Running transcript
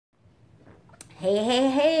Hey, hey,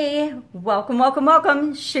 hey, welcome, welcome,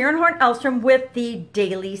 welcome. Sharon Horne-Ellstrom with the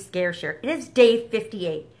Daily Scare Share. It is day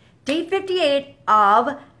 58. Day 58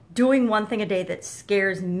 of doing one thing a day that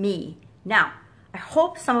scares me. Now, I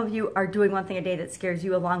hope some of you are doing one thing a day that scares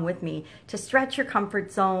you along with me to stretch your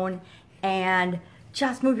comfort zone and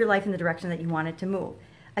just move your life in the direction that you want it to move.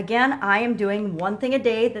 Again, I am doing one thing a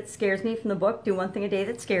day that scares me from the book, Do One Thing a Day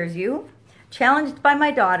That Scares You. Challenged by my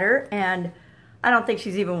daughter, and I don't think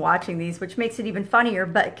she's even watching these, which makes it even funnier,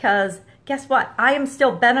 because guess what? I am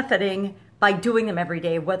still benefiting by doing them every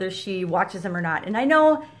day, whether she watches them or not. And I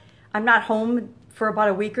know I'm not home for about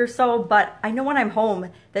a week or so, but I know when I'm home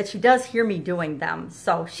that she does hear me doing them.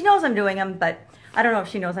 So she knows I'm doing them, but I don't know if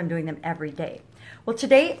she knows I'm doing them every day. Well,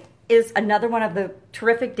 today is another one of the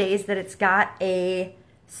terrific days that it's got a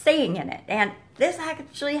saying in it. And this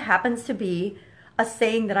actually happens to be a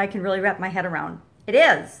saying that I can really wrap my head around. It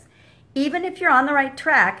is, even if you're on the right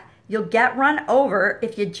track, you'll get run over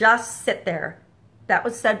if you just sit there. That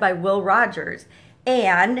was said by Will Rogers.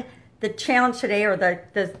 And the challenge today, or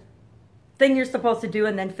the thing you're supposed to do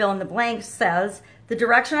and then fill in the blanks, says, the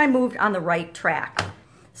direction I moved on the right track.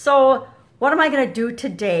 So what am I going to do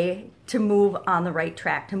today to move on the right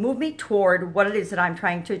track, to move me toward what it is that I'm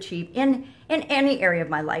trying to achieve in any area of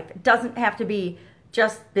my life? It doesn't have to be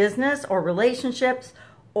just business or relationships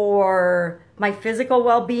or my physical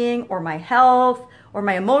well-being or my health or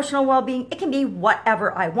my emotional well-being. It can be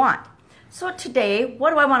whatever I want. So today,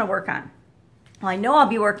 what do I want to work on? Well, I know I'll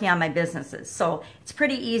be working on my businesses, so it's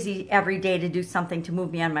pretty easy every day to do something to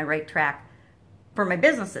move me on my right track for my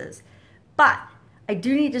businesses. But I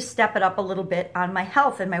do need to step it up a little bit on my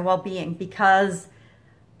health and my well-being, because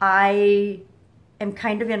I am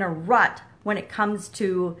kind of in a rut when it comes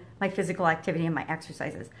to my physical activity and my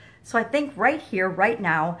exercises. So I think right here, right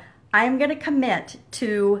now, I'm going to commit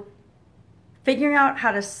to figuring out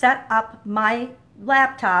how to set up my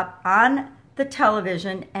laptop on the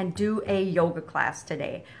television and do a yoga class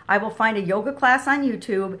today. I will find a yoga class on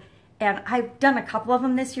YouTube, and I've done a couple of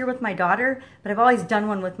them this year with my daughter, but I've always done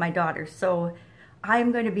one with my daughter. So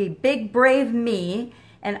I'm going to be big, brave me,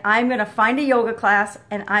 and I'm going to find a yoga class,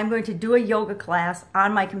 and I'm going to do a yoga class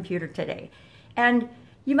on my computer today. And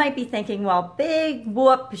you might be thinking, well, big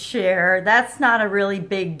whoop, Cher, that's not a really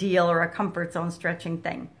big deal or a comfort zone stretching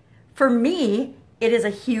thing. For me, it is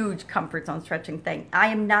a huge comfort zone stretching thing. I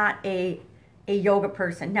am not a yoga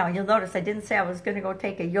person. Now, you'll notice I didn't say I was going to go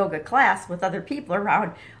take a yoga class with other people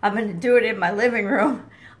around. I'm going to do it in my living room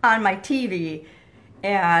on my TV.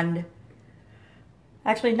 And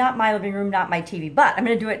actually, not my living room, not my TV, but I'm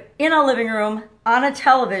going to do it in a living room on a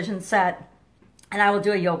television set. And I will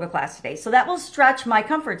do a yoga class today. So that will stretch my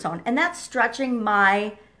comfort zone. And that's stretching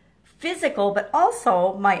my physical, but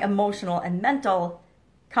also my emotional and mental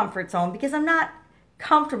comfort zone, because I'm not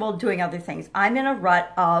comfortable doing other things. I'm in a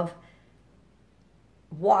rut of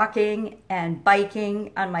walking and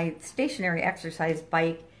biking on my stationary exercise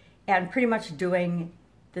bike and pretty much doing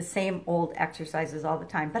the same old exercises all the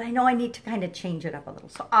time. But I know I need to kind of change it up a little.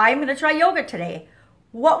 So I'm going to try yoga today.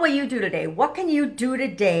 What will you do today? What can you do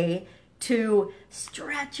today to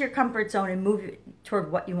stretch your comfort zone and move you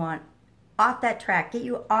toward what you want? Off that track, get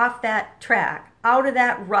you off that track, out of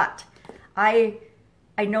that rut. I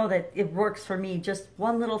know that it works for me, just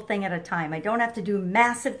one little thing at a time. I don't have to do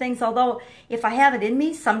massive things, although if I have it in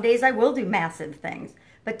me, some days I will do massive things.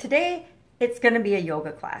 But today, it's going to be a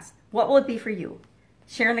yoga class. What will it be for you?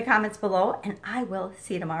 Share in the comments below, and I will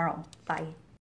see you tomorrow. Bye.